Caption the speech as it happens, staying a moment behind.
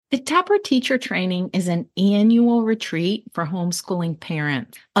The Taproot Teacher Training is an annual retreat for homeschooling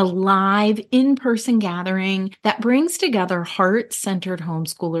parents, a live in-person gathering that brings together heart-centered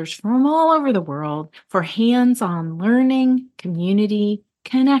homeschoolers from all over the world for hands-on learning, community,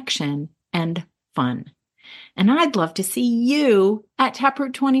 connection, and fun. And I'd love to see you at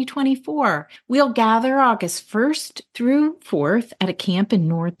Taproot 2024. We'll gather August 1st through 4th at a camp in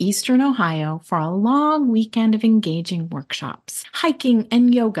northeastern Ohio for a long weekend of engaging workshops, hiking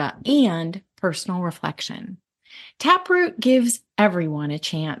and yoga, and personal reflection. Taproot gives everyone a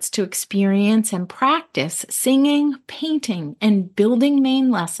chance to experience and practice singing, painting, and building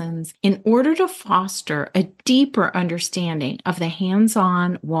main lessons in order to foster a deeper understanding of the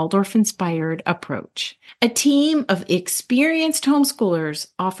hands-on Waldorf-inspired approach. A team of experienced homeschoolers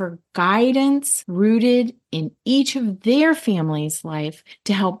offer guidance rooted in each of their family's life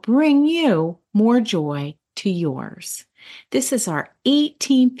to help bring you more joy to yours. This is our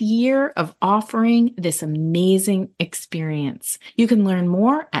 18th year of offering this amazing experience. You can learn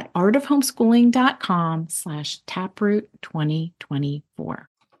more at artofhomeschooling.com/taproot2024.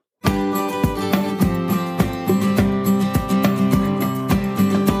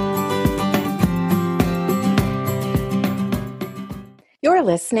 You're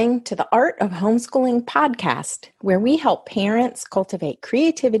listening to the Art of Homeschooling podcast, where we help parents cultivate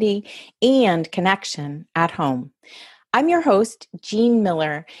creativity and connection at home. I'm your host, Jean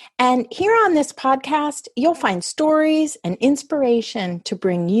Miller, and here on this podcast, you'll find stories and inspiration to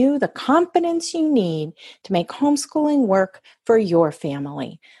bring you the confidence you need to make homeschooling work for your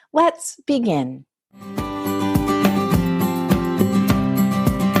family. Let's begin.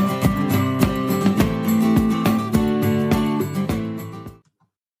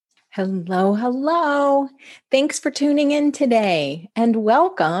 Hello. Thanks for tuning in today, and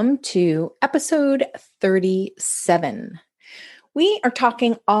welcome to episode 37. We are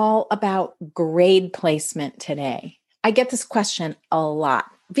talking all about grade placement today. I get this question a lot,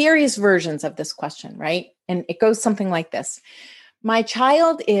 various versions of this question, right? And it goes something like this. My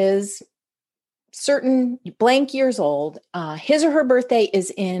child is certain blank years old. His or her birthday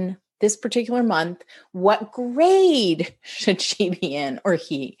is in this particular month. What grade should she be in, or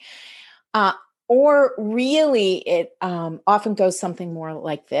he? Or really, it often goes something more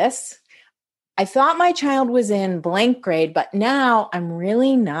like this. I thought my child was in blank grade, but now I'm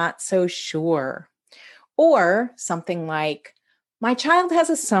really not so sure. Or something like, my child has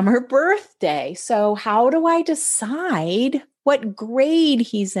a summer birthday, so how do I decide what grade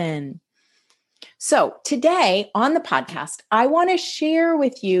he's in? So today on the podcast, I want to share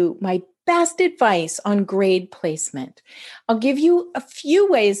with you my best advice on grade placement. I'll give you a few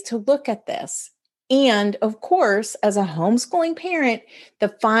ways to look at this. And of course, as a homeschooling parent, the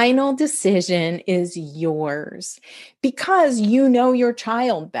final decision is yours because you know your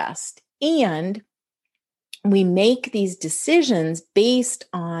child best. And we make these decisions based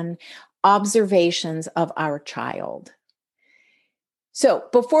on observations of our child. So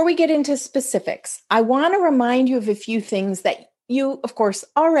before we get into specifics, I want to remind you of a few things that you, of course,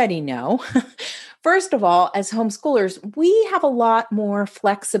 already know. First of all, as homeschoolers, we have a lot more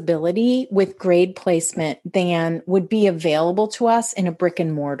flexibility with grade placement than would be available to us in a brick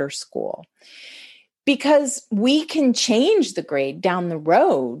and mortar school, because we can change the grade down the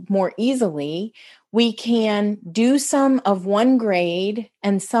road more easily. We can do some of one grade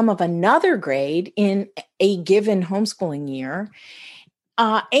and some of another grade in a given homeschooling year.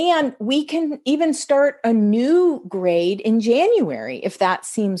 And we can even start a new grade in January if that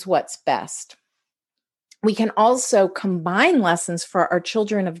seems what's best. We can also combine lessons for our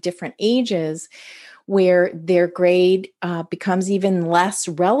children of different ages where their grade becomes even less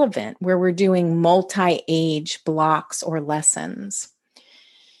relevant, where we're doing multi-age blocks or lessons.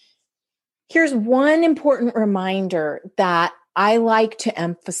 Here's one important reminder that I like to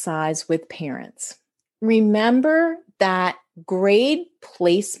emphasize with parents. Remember that grade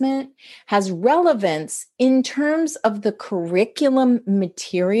placement has relevance in terms of the curriculum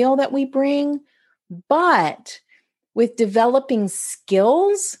material that we bring, but with developing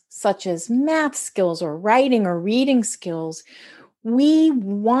skills such as math skills or writing or reading skills, we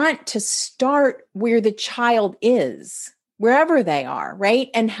want to start where the child is, wherever they are, right?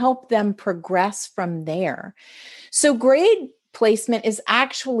 And help them progress from there. So grade placement is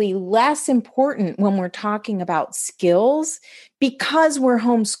actually less important when we're talking about skills because we're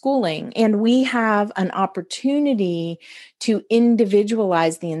homeschooling and we have an opportunity to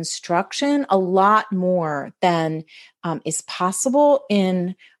individualize the instruction a lot more than is possible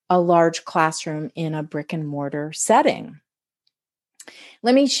in a large classroom in a brick and mortar setting.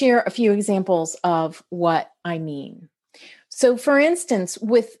 Let me share a few examples of what I mean. So, for instance,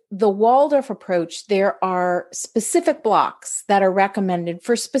 with the Waldorf approach, there are specific blocks that are recommended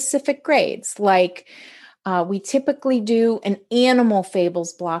for specific grades. Like we typically do an animal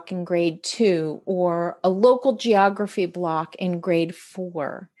fables block in grade 2 or a local geography block in grade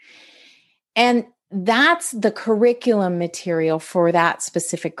 4. And that's the curriculum material for that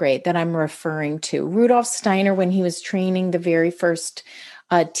specific grade that I'm referring to. Rudolf Steiner, when he was training the very first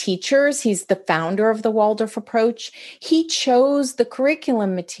teachers, he's the founder of the Waldorf approach. He chose the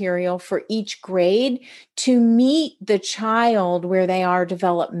curriculum material for each grade to meet the child where they are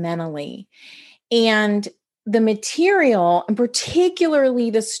developmentally. And the material, and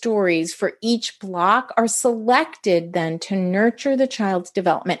particularly the stories for each block, are selected then to nurture the child's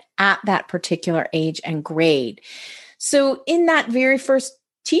development at that particular age and grade. So in that very first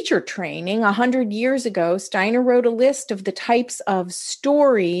teacher training 100 years ago, Steiner wrote a list of the types of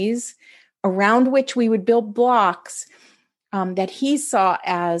stories around which we would build blocks that he saw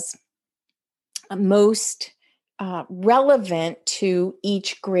as most relevant to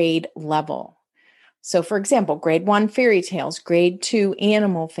each grade level. So, for example, grade 1 fairy tales, grade 2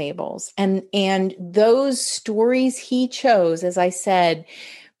 animal fables, and those stories he chose, as I said,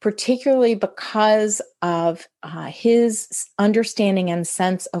 particularly because of his understanding and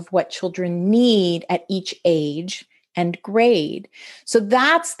sense of what children need at each age and grade. So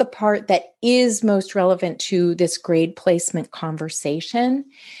that's the part that is most relevant to this grade placement conversation.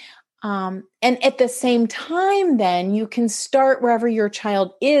 And at the same time, then you can start wherever your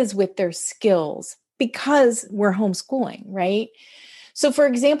child is with their skills, because we're homeschooling, right? So, for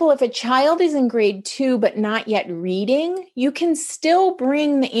example, if a child is in grade 2 but not yet reading, you can still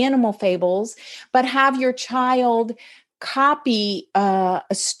bring the animal fables, but have your child copy a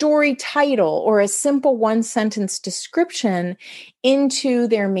story title or a simple one-sentence description into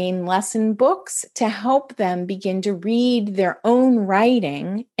their main lesson books to help them begin to read their own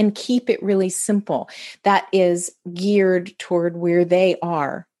writing and keep it really simple. That is geared toward where they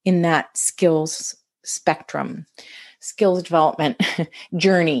are in that skills spectrum, skills development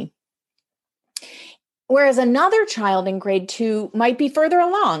journey. Whereas another child in grade 2 might be further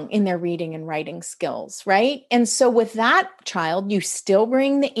along in their reading and writing skills, right? And so with that child, you still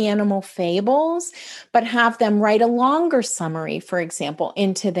bring the animal fables, but have them write a longer summary, for example,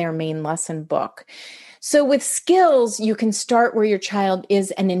 into their main lesson book. So with skills, you can start where your child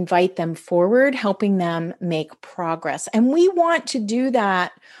is and invite them forward, helping them make progress. And we want to do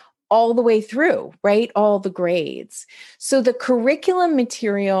that all the way through, right? All the grades. So the curriculum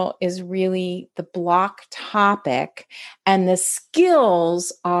material is really the block topic, and the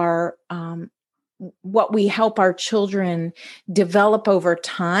skills are what we help our children develop over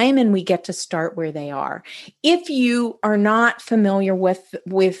time, and we get to start where they are. If you are not familiar with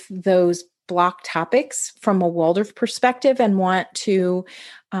those block topics from a Waldorf perspective and want to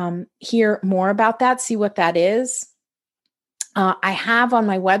hear more about that, see what that is, I have on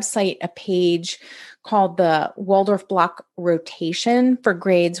my website a page called the Waldorf Block Rotation for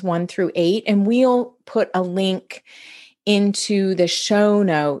grades 1 through 8, and we'll put a link into the show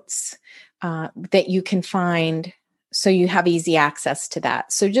notes that you can find so you have easy access to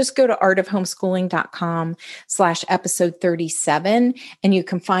that. So just go to artofhomeschooling.com/episode 37, and you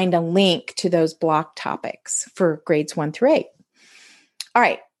can find a link to those block topics for grades 1 through 8. All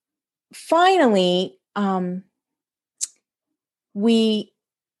right. Finally, we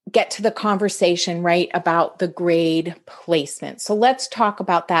get to the conversation, right, about the grade placement. So let's talk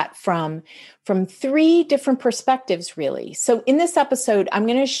about that from 3 different perspectives, really. So in this episode, I'm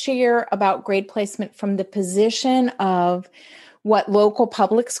going to share about grade placement from the position of what local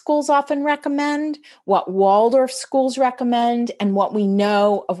public schools often recommend, what Waldorf schools recommend, and what we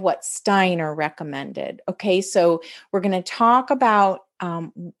know of what Steiner recommended. Okay, so we're going to talk about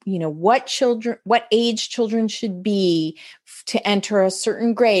what age children should be to enter a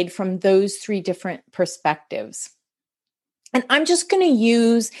certain grade from those 3 different perspectives. And I'm just going to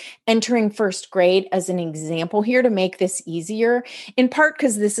use entering first grade as an example here to make this easier, in part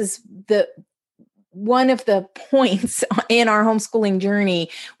because this is one of the points in our homeschooling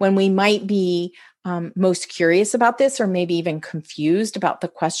journey when we might be most curious about this, or maybe even confused about the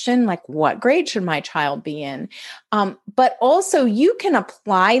question, like, what grade should my child be in? But also you can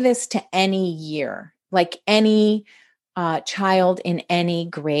apply this to any year, like any child in any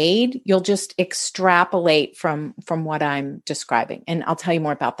grade. You'll just extrapolate from what I'm describing. And I'll tell you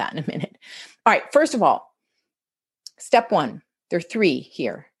more about that in a minute. All right. First of all, step 1, there are 3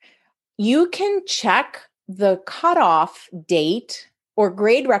 here. You can check the cutoff date or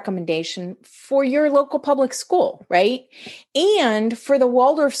grade recommendation for your local public school, right? And for the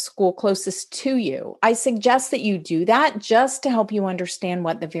Waldorf school closest to you. I suggest that you do that just to help you understand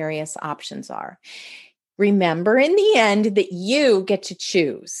what the various options are. Remember in the end that you get to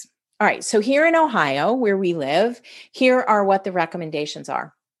choose. All right, so here in Ohio, where we live, here are what the recommendations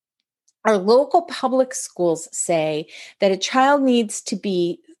are. Our local public schools say that a child needs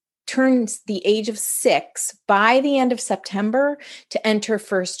to turns the age of 6 by the end of September to enter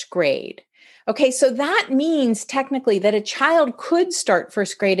first grade. Okay, so that means technically that a child could start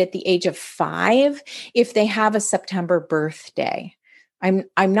first grade at the age of 5 if they have a September birthday.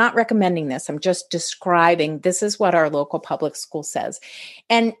 I'm not recommending this. I'm just describing this is what our local public school says.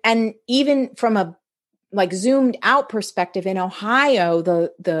 And even from a like zoomed out perspective in Ohio,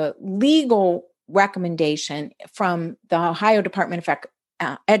 the legal recommendation from the Ohio Department of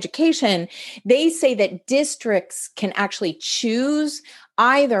Education, they say that districts can actually choose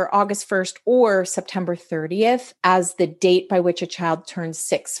either August 1st or September 30th as the date by which a child turns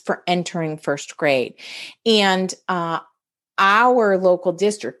 6 for entering first grade. And our local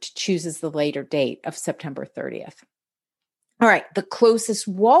district chooses the later date of September 30th. All right, the closest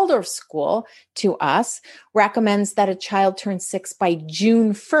Waldorf school to us recommends that a child turn 6 by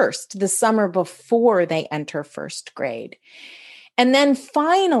June 1st, the summer before they enter first grade. And then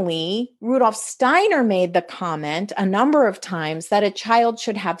finally, Rudolf Steiner made the comment a number of times that a child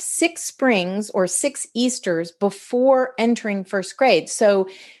should have 6 springs or 6 Easters before entering first grade. So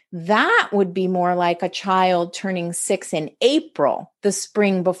that would be more like a child turning 6 in April, the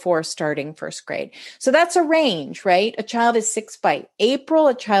spring before starting first grade. So that's a range, right? A child is 6 by April,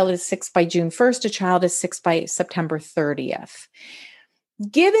 a child is 6 by June 1st, a child is 6 by September 30th.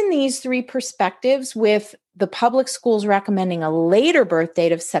 Given these 3 perspectives, with the public schools recommending a later birth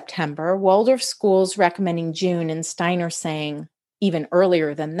date of September, Waldorf schools recommending June, and Steiner saying even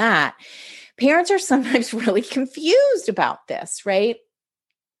earlier than that, parents are sometimes really confused about this, right?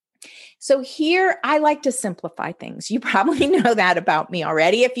 So here, I like to simplify things. You probably know that about me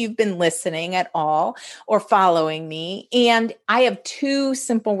already if you've been listening at all or following me. And I have 2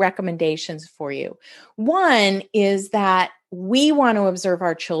 simple recommendations for you. One is that we want to observe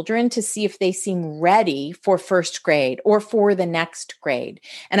our children to see if they seem ready for first grade or for the next grade.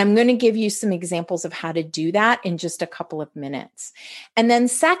 And I'm going to give you some examples of how to do that in just a couple of minutes. And then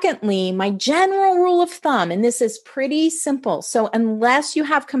secondly, my general rule of thumb, and this is pretty simple. So unless you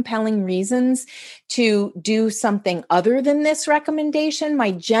have compelling reasons to do something other than this recommendation,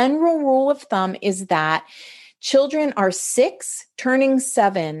 my general rule of thumb is that children are 6 turning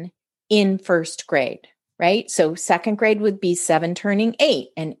 7 in first grade. Right? So second grade would be 7 turning 8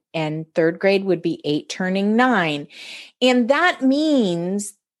 and third grade would be 8 turning 9. And that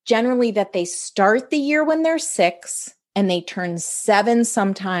means generally that they start the year when they're 6 and they turn 7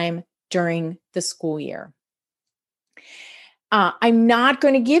 sometime during the school year. I'm not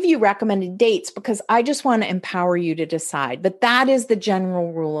going to give you recommended dates because I just want to empower you to decide, but that is the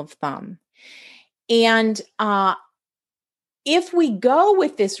general rule of thumb. And if we go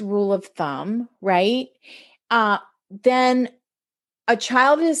with this rule of thumb, right, then a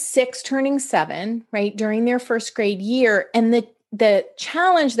child is 6 turning 7, right, during their first grade year. And the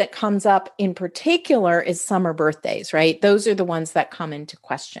challenge that comes up in particular is summer birthdays, right? Those are the ones that come into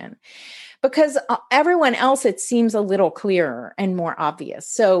question. Because everyone else, it seems a little clearer and more obvious.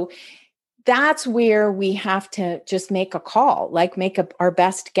 So that's where we have to just make a call, like make our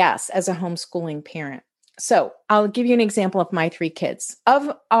best guess as a homeschooling parent. So I'll give you an example of my 3 kids.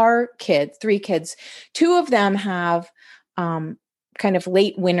 Of our 3 kids, 2 of them have kind of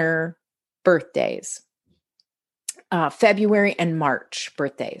late winter birthdays, February and March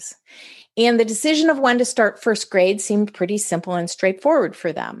birthdays. And the decision of when to start first grade seemed pretty simple and straightforward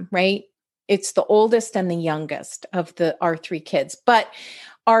for them, right? It's the oldest and the youngest of our 3 kids. But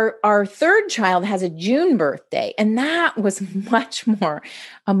our third child has a June birthday, and that was a much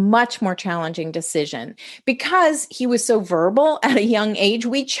more challenging decision because he was so verbal at a young age.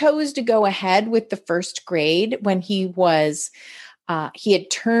 We chose to go ahead with the first grade when he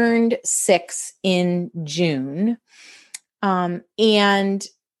had turned 6 in June, and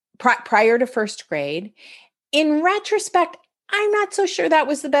prior to first grade. In retrospect, I'm not so sure that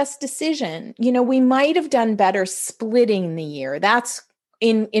was the best decision. We might have done better splitting the year. That's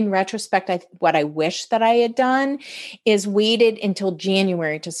in retrospect, what I wish that I had done is waited until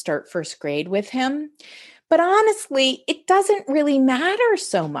January to start first grade with him. But honestly, it doesn't really matter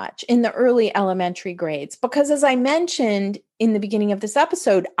so much in the early elementary grades because, as I mentioned in the beginning of this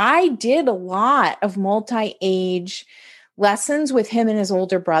episode, I did a lot of multi-age lessons with him and his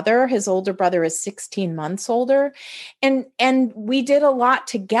older brother. His older brother is 16 months older. And we did a lot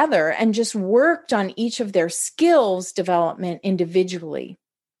together and just worked on each of their skills development individually.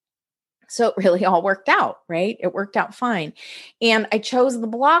 So it really all worked out, right? It worked out fine. And I chose the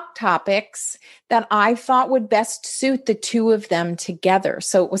block topics that I thought would best suit the two of them together.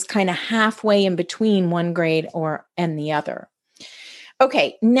 So it was kind of halfway in between one grade and the other.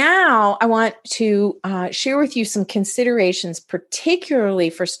 Okay, now I want to share with you some considerations, particularly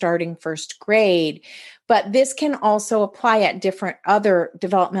for starting first grade, but this can also apply at different other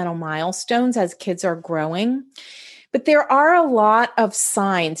developmental milestones as kids are growing. But there are a lot of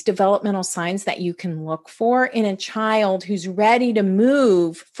signs, developmental signs that you can look for in a child who's ready to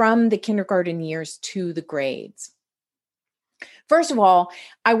move from the kindergarten years to the grades. First of all,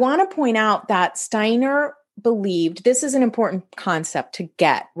 I want to point out that Steiner believed, this is an important concept to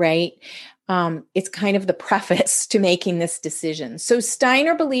get, right? It's kind of the preface to making this decision. So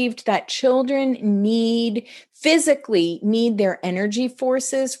Steiner believed that children physically need their energy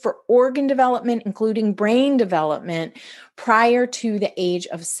forces for organ development, including brain development, prior to the age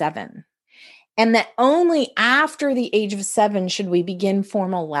of 7. And that only after the age of 7 should we begin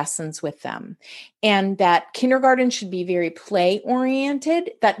formal lessons with them. And that kindergarten should be very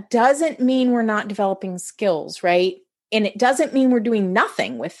play-oriented. That doesn't mean we're not developing skills, right? And it doesn't mean we're doing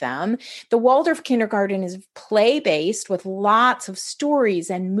nothing with them. The Waldorf kindergarten is play-based with lots of stories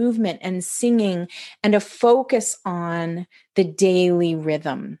and movement and singing and a focus on the daily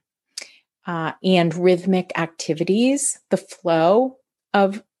rhythm and rhythmic activities, the flow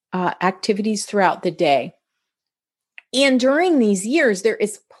of activities throughout the day. And during these years, there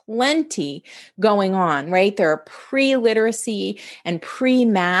is plenty going on, right? There are pre-literacy and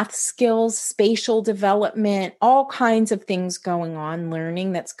pre-math skills, spatial development, all kinds of things going on,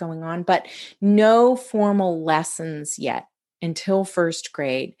 learning that's going on, but no formal lessons yet until first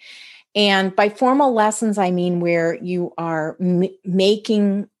grade. And by formal lessons, I mean where you are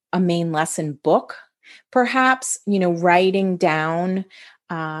making a main lesson book, perhaps, writing down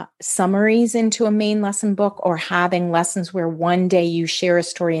summaries into a main lesson book, or having lessons where one day you share a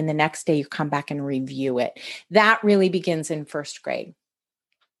story and the next day you come back and review it. That really begins in first grade.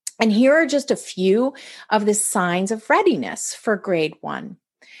 And here are just a few of the signs of readiness for grade 1.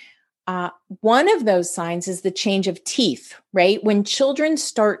 One of those signs is the change of teeth, right? When children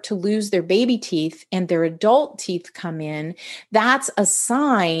start to lose their baby teeth and their adult teeth come in, that's a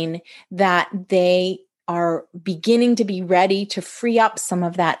sign that they are beginning to be ready to free up some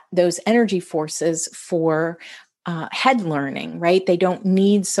of those energy forces for head learning, right? They don't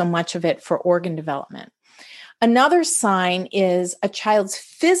need so much of it for organ development. Another sign is a child's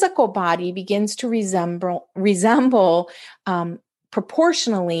physical body begins to resemble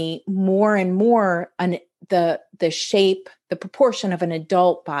proportionally more and more the shape, the proportion of an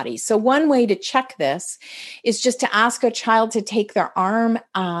adult body. So one way to check this is just to ask a child to take their arm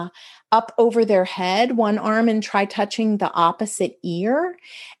up over their head, one arm, and try touching the opposite ear.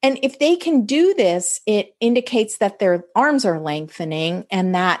 And if they can do this, it indicates that their arms are lengthening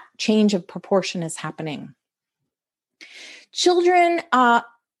and that change of proportion is happening. Children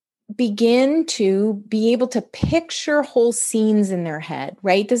begin to be able to picture whole scenes in their head,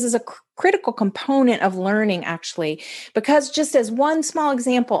 right? This is a critical component of learning, actually, because just as one small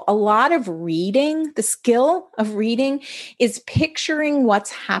example, a lot of reading, the skill of reading, is picturing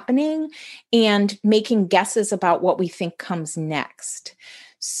what's happening and making guesses about what we think comes next.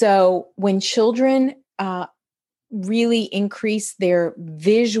 So when children really increase their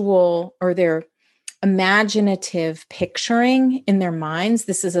visual or their imaginative picturing in their minds,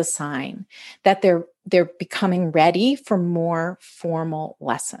 this is a sign that they're becoming ready for more formal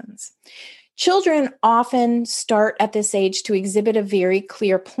lessons. Children often start at this age to exhibit a very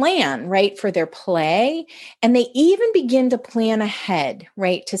clear plan, right, for their play. And they even begin to plan ahead,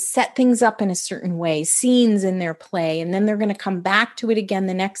 right, to set things up in a certain way, scenes in their play. And then they're going to come back to it again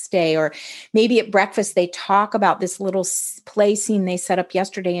the next day. Or maybe at breakfast, they talk about this little play scene they set up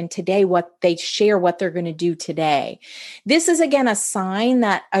yesterday, and today what they're going to do today. This is, again, a sign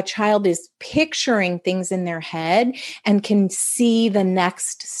that a child is picturing things in their head and can see the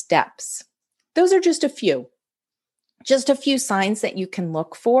next steps. Those are just a few signs that you can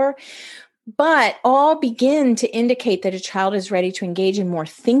look for, but all begin to indicate that a child is ready to engage in more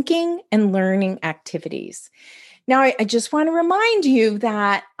thinking and learning activities. Now, I just want to remind you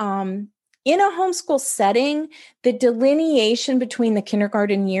that In a homeschool setting, the delineation between the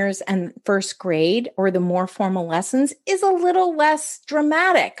kindergarten years and first grade, or the more formal lessons, is a little less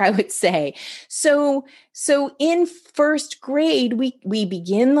dramatic, I would say. So in first grade, we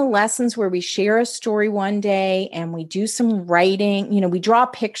begin the lessons where we share a story one day and we do some writing. We draw a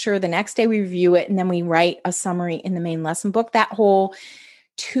picture. The next day we review it, and then we write a summary in the main lesson book. That whole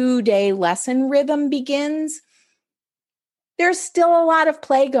 2-day lesson rhythm begins. There's still a lot of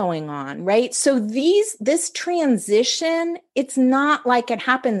play going on, right? So this transition, it's not like it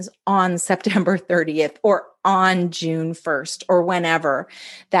happens on September 30th or on June 1st or whenever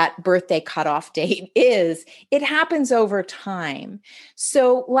that birthday cutoff date is. It happens over time.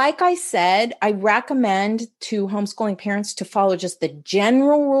 So like I said, I recommend to homeschooling parents to follow just the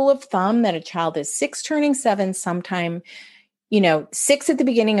general rule of thumb that a child is 6 turning 7 sometime, 6 at the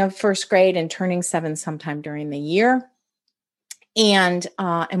beginning of first grade and turning 7 sometime during the year. And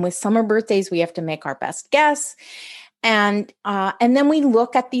with summer birthdays, we have to make our best guess. And then we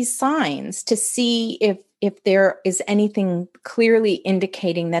look at these signs to see if there is anything clearly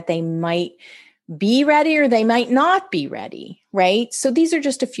indicating that they might be ready or they might not be ready, right? So these are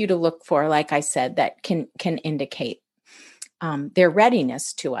just a few to look for, like I said, that can indicate their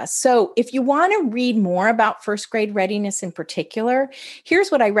readiness to us. So if you want to read more about first grade readiness in particular, here's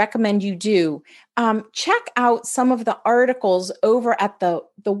what I recommend you do. Check out some of the articles over at the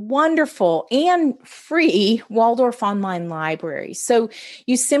wonderful and free Waldorf Online Library. So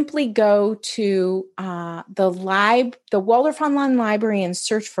you simply go to the Waldorf Online Library and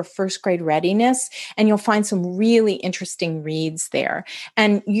search for first grade readiness, and you'll find some really interesting reads there.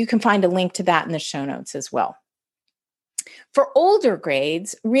 And you can find a link to that in the show notes as well. For older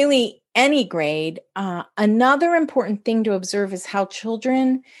grades, really any grade, another important thing to observe is how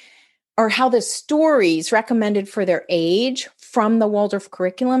the stories recommended for their age from the Waldorf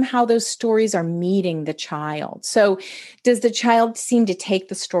curriculum, how those stories are meeting the child. So does the child seem to take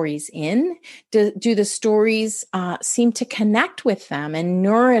the stories in? Do the stories seem to connect with them and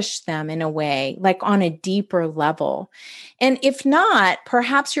nourish them in a way, like on a deeper level? And if not,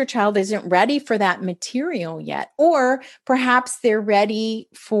 perhaps your child isn't ready for that material yet, or perhaps they're ready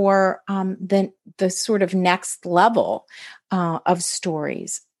for the sort of next level of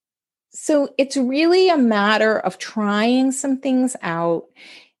stories. So it's really a matter of trying some things out,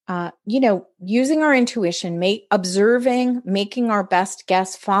 using our intuition, observing, making our best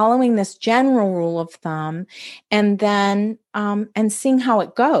guess, following this general rule of thumb, and then and seeing how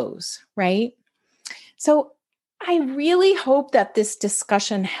it goes, right? So I really hope that this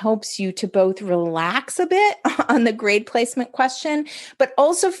discussion helps you to both relax a bit on the grade placement question, but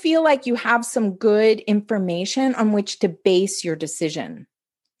also feel like you have some good information on which to base your decision.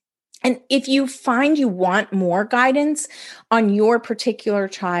 And if you find you want more guidance on your particular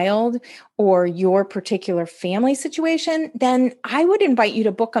child or your particular family situation, then I would invite you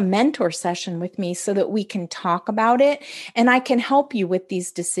to book a mentor session with me so that we can talk about it and I can help you with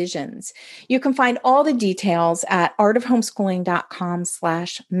these decisions. You can find all the details at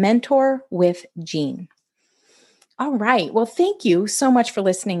artofhomeschooling.com/mentor-with-Jean. All right. Well, thank you so much for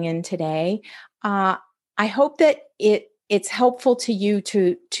listening in today. I hope that it's helpful to you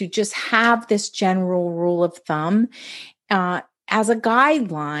to just have this general rule of thumb as a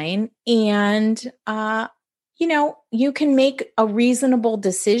guideline, and you can make a reasonable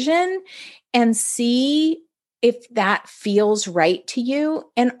decision and see if that feels right to you.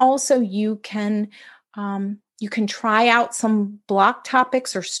 And also you can try out some block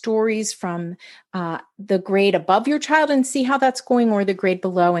topics or stories from the grade above your child and see how that's going, or the grade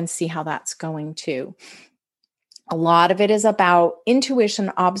below and see how that's going too. A lot of it is about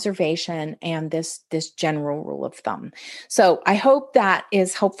intuition, observation, and this general rule of thumb. So I hope that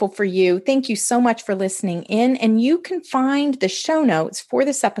is helpful for you. Thank you so much for listening in. And you can find the show notes for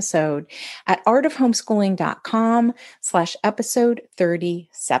this episode at artofhomeschooling.com/episode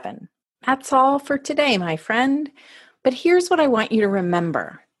 37. That's all for today, my friend. But here's what I want you to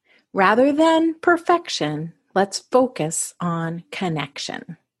remember. Rather than perfection, let's focus on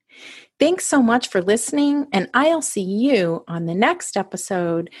connection. Thanks so much for listening, and I'll see you on the next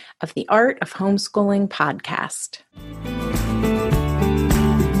episode of the Art of Homeschooling podcast.